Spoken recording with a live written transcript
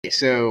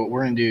so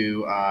we're going to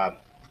do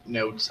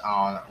notes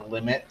on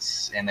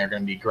limits, and they're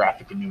going to be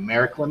graphic and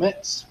numeric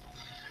limits.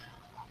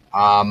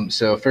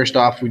 So first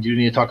off, we do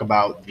need to talk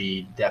about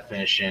the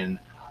definition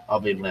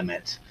of a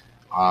limit.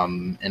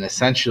 And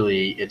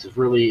essentially, it's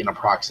really an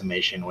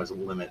approximation what a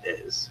limit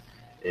is.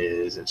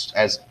 It's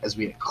as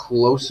we get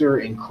closer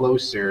and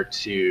closer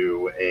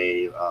to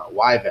a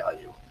y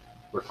value,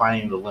 we're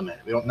finding the limit.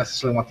 We don't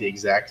necessarily want the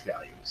exact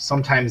value.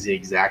 Sometimes the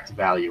exact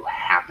value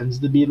happens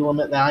to be the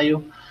limit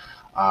value,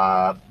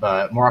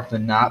 but more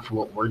often than not, for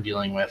what we're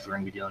dealing with, we're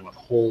going to be dealing with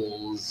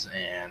holes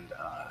and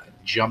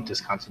jump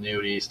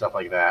discontinuity, stuff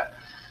like that.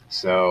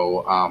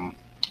 So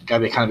got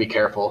to kind of be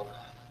careful.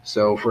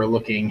 So if we're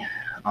looking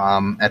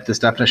at this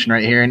definition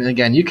right here, and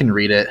again, you can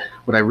read it.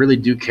 What I really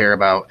do care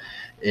about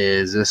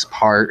is this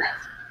part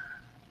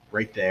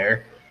right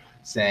there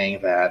saying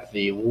that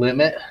the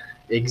limit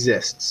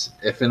exists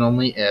if and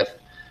only if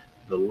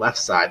the left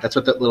side, that's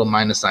what that little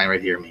minus sign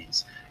right here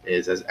means,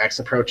 is as x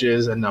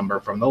approaches a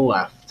number from the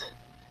left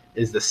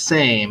is the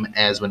same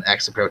as when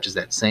x approaches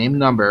that same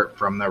number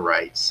from the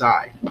right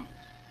side.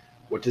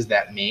 What does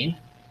that mean?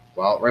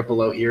 Well, right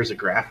below here is a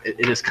graph.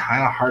 It is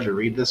kind of hard to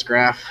read this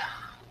graph,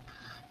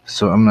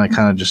 so I'm going to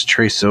kind of just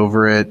trace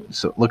over it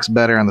so it looks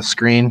better on the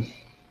screen.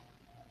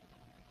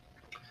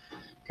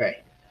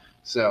 Okay,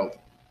 so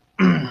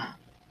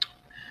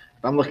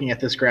I'm looking at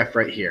this graph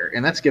right here,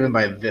 and that's given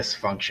by this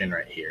function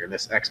right here,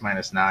 this x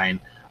minus 9,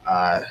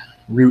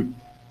 root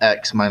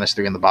x minus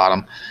 3 in the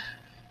bottom.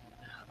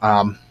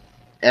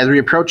 As we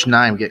approach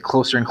 9, we get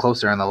closer and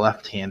closer on the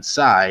left-hand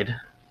side.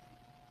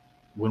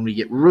 When we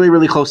get really,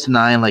 really close to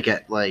 9, like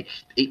at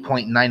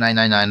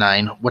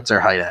 8.99999, what's our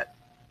height at?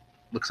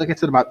 Looks like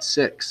it's at about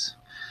 6.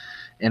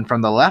 And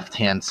from the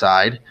left-hand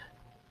side,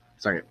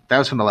 sorry, that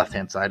was from the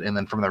left-hand side. And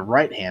then from the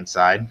right-hand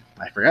side,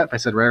 I forgot if I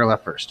said right or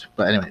left first.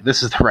 But anyway,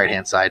 this is the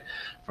right-hand side.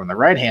 From the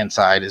right-hand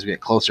side, as we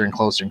get closer and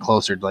closer and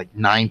closer to like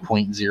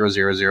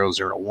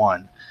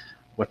 9.00001,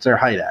 what's our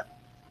height at?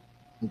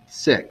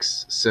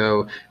 6.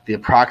 So the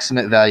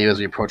approximate value as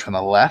we approach from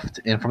the left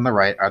and from the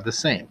right are the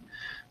same.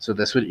 So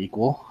this would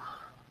equal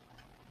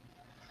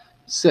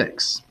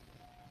 6.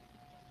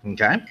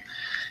 Okay?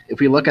 If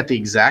we look at the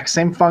exact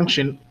same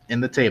function in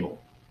the table,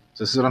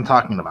 so this is what I'm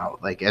talking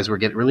about. Like as we're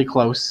getting really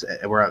close,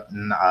 we're at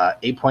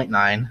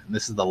 8.9.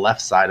 This is the left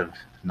side of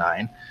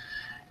 9.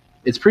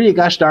 It's pretty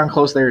gosh darn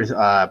close there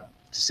to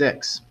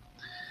 6.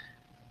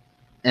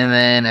 And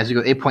then as we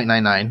go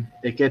 8.99,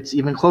 it gets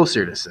even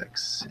closer to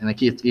 6. And it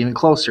gets even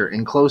closer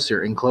and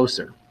closer and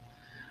closer.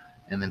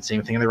 And then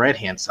same thing on the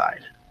right-hand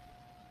side.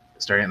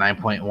 Starting at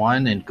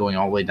 9.1 and going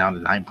all the way down to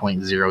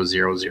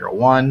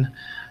 9.0001.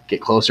 Get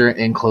closer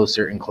and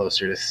closer and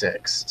closer to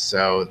 6.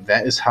 So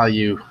that is how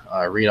you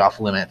read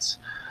off limits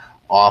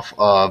off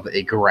of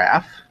a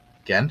graph.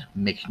 Again,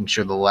 making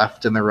sure the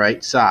left and the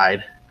right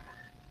side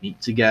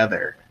meet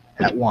together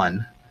at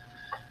 1,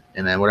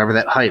 and then whatever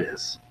that height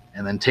is.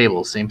 And then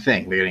tables, same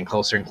thing. They're getting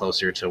closer and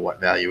closer to what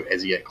value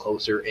as you get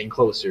closer and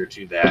closer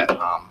to that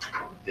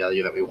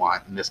value that we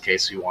want. In this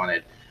case, we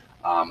wanted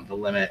the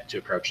limit to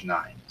approach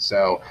 9.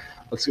 So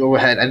let's go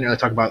ahead. I didn't really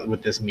talk about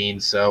what this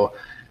means. So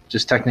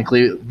just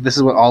technically, this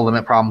is what all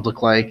limit problems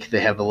look like. They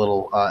have the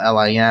little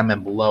LIM,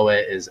 and below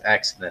it is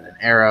X, then an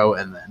arrow,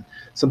 and then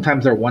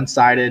sometimes they're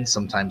one-sided,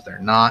 sometimes they're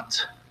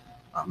not.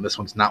 This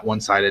one's not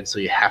one-sided, so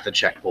you have to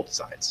check both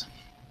sides.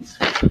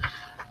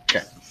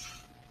 Okay.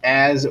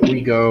 As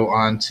we go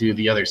on to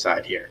the other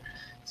side here,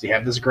 so you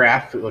have this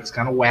graph. It looks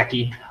kind of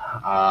wacky.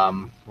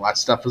 Lots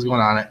of stuff is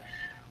going on it.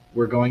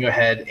 We're going to go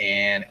ahead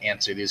and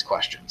answer these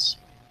questions.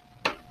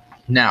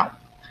 Now,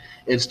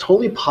 it's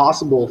totally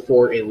possible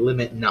for a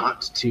limit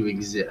not to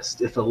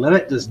exist. If a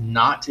limit does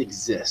not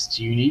exist,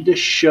 you need to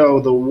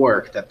show the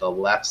work that the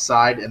left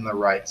side and the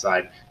right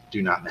side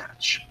do not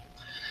match.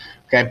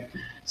 Okay,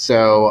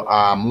 so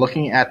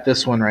looking at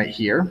this one right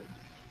here,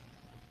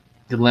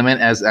 the limit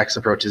as x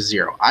approaches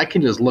 0. I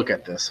can just look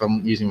at this. So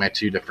I'm using my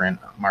two different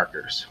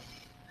markers.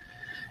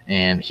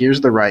 And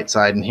here's the right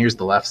side and here's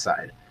the left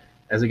side.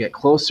 As I get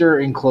closer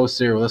and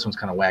closer, well, this one's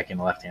kind of wacky on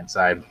the left-hand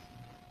side,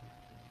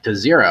 to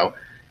 0,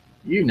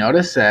 you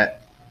notice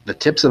that the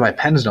tips of my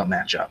pens don't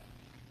match up.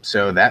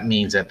 So that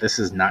means that this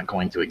is not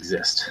going to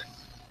exist.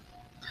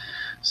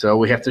 So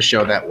we have to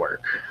show that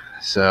work.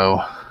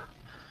 So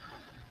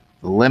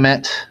the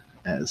limit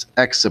as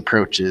x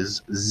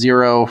approaches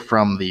 0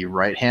 from the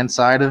right-hand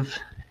side of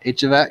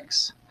h of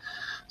x.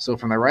 So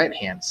from the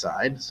right-hand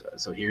side,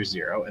 so here's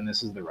 0, and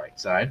this is the right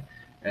side.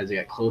 As I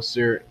get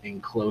closer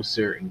and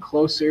closer and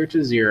closer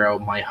to 0,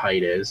 my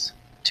height is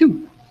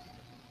 2.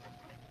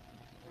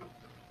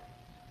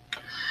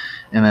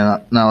 And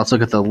then now let's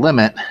look at the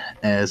limit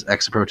as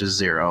x approaches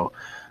 0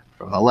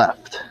 from the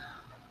left.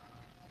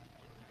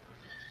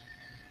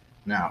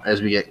 Now,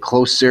 as we get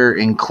closer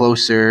and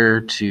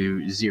closer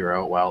to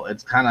 0, well,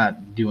 it's kind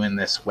of doing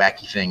this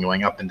wacky thing,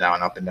 going up and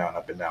down, up and down,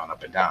 up and down,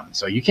 up and down.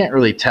 So you can't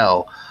really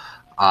tell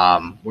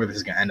where this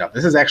is going to end up.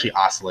 This is actually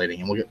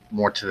oscillating, and we'll get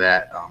more to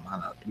that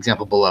on an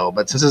example below.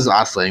 But since this is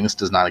oscillating, this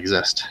does not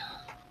exist.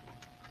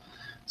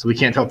 So we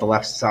can't tell what the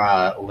left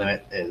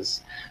limit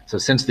is. So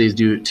since these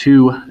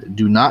two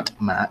do not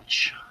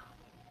match,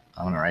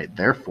 I'm going to write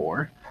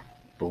therefore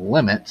the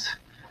limit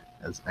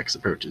as x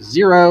approaches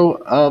 0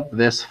 of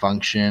this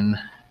function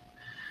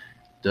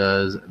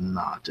does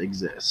not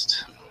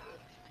exist.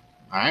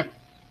 All right.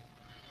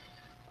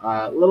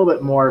 A little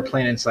bit more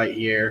plain insight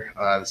here,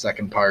 the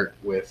second part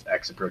with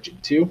x approaching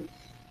 2.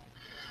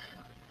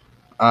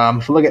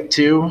 If we look at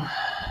 2,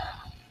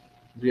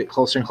 we get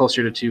closer and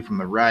closer to 2 from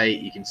the right,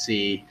 you can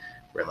see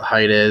where the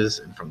height is,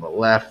 and from the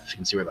left, you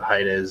can see where the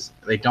height is.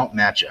 They don't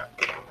match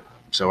up.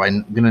 So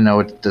I'm going to know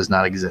it does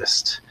not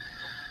exist.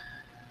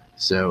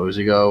 So as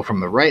we go from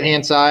the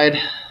right-hand side,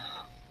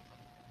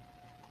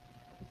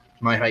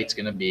 my height's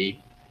going to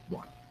be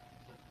 1.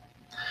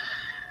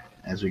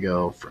 As we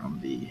go from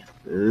the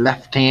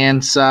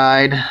left-hand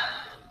side,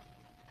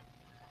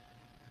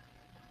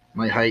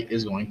 my height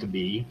is going to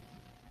be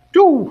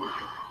 2.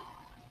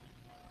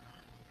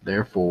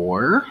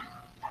 Therefore,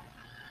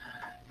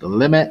 the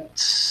limit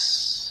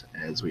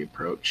as we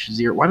approach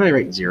 0. Why did I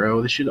write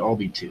 0? This should all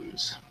be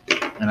 2s.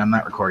 And I'm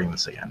not recording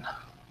this again.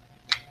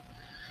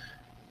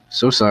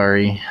 So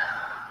sorry.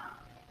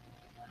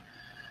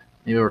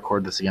 Maybe I'll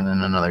record this again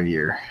in another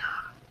year.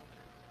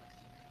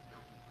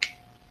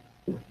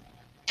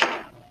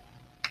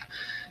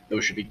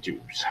 Those should be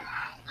 2s.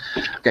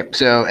 Okay,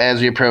 so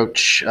as we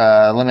approach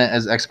limit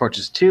as x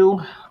approaches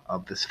 2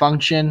 of this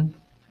function,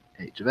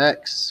 h of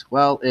x,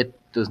 well, it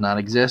does not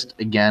exist,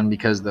 again,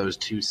 because those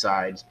two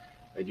sides,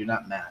 they do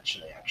not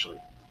match. They actually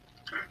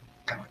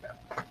kind of like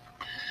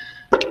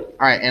that.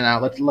 All right, and now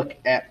let's look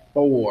at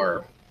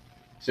 4.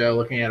 So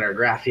looking at our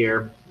graph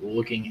here, we're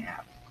looking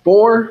at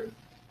 4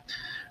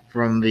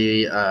 from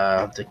the,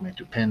 take my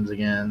 2 pins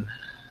again,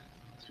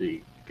 so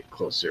we get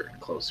closer and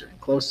closer and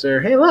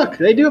closer. Hey, look,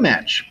 they do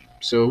match.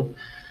 So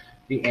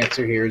the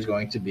answer here is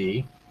going to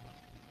be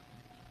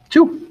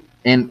 2.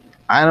 And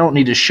I don't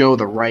need to show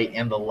the right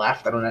and the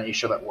left. I don't need to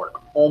show that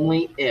work.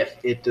 Only if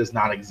it does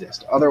not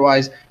exist.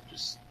 Otherwise,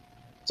 just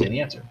say the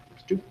answer.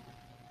 It's 2.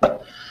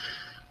 All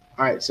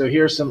right, so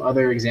here are some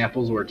other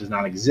examples where it does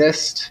not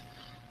exist.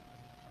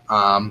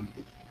 So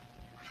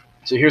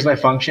here's my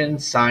function,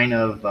 sine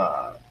of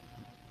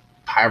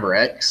pi over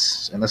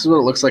x. And this is what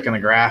it looks like on the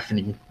graph, and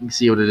you can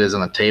see what it is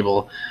on the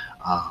table.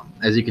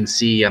 As you can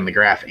see on the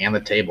graph and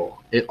the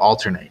table, it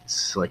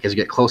alternates. Like as you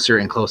get closer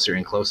and closer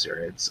and closer,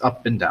 it's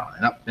up and down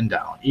and up and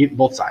down.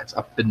 Both sides,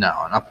 up and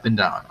down, up and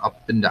down,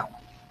 up and down.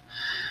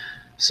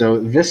 So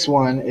this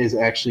one is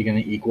actually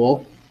going to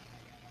equal,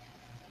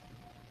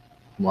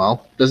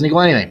 well, doesn't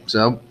equal anything,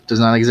 so it does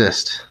not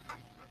exist.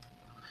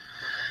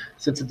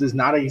 Since it does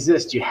not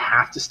exist, you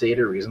have to state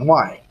a reason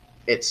why.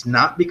 It's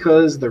not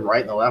because the right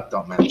and the left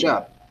don't match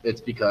up.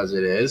 It's because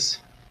it is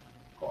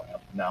going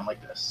up and down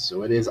like this.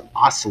 So it is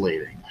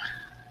oscillating.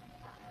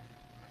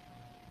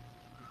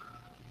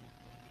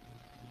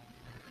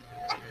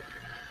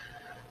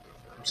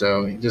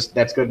 So just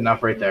that's good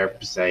enough right there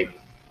to say,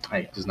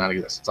 hey, it does not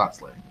exist. It's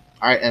oscillating.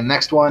 All right, and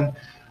next one,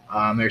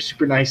 they're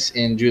super nice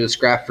and drew this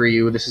graph for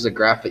you. This is a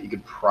graph that you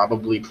could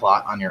probably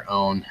plot on your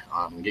own.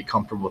 Get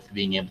comfortable with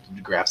being able to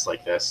do graphs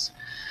like this.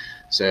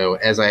 So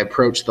as I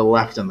approach the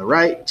left and the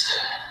right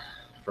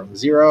from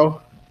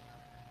 0,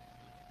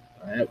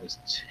 that was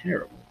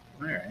terrible.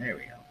 All right, there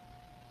we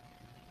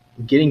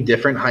go. Getting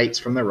different heights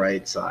from the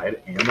right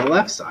side and the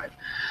left side.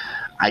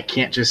 I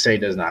can't just say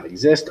does not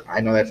exist.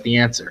 I know that's the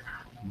answer,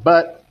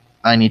 but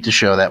I need to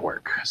show that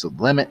work. So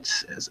the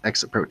limit as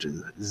x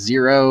approaches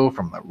 0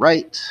 from the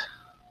right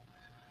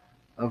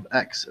of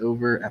x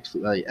over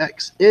absolute value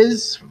x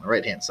is, from the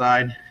right-hand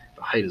side,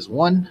 the height is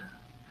 1.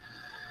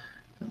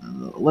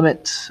 And the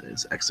limit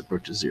as x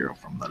approaches 0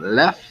 from the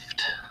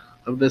left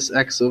of this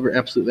x over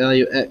absolute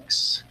value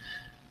x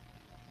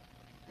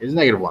is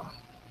 -1.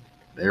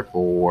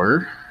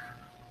 Therefore,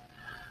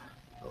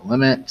 the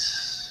limit,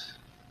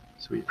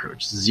 so we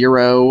approach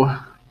 0,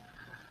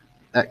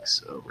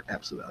 x over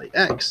absolute value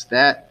x,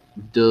 that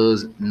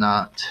does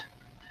not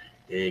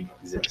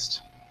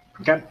exist.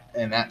 Okay,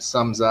 and that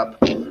sums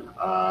up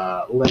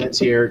limits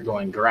here,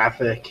 going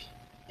graphic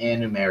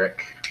and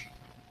numeric.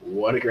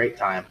 What a great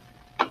time.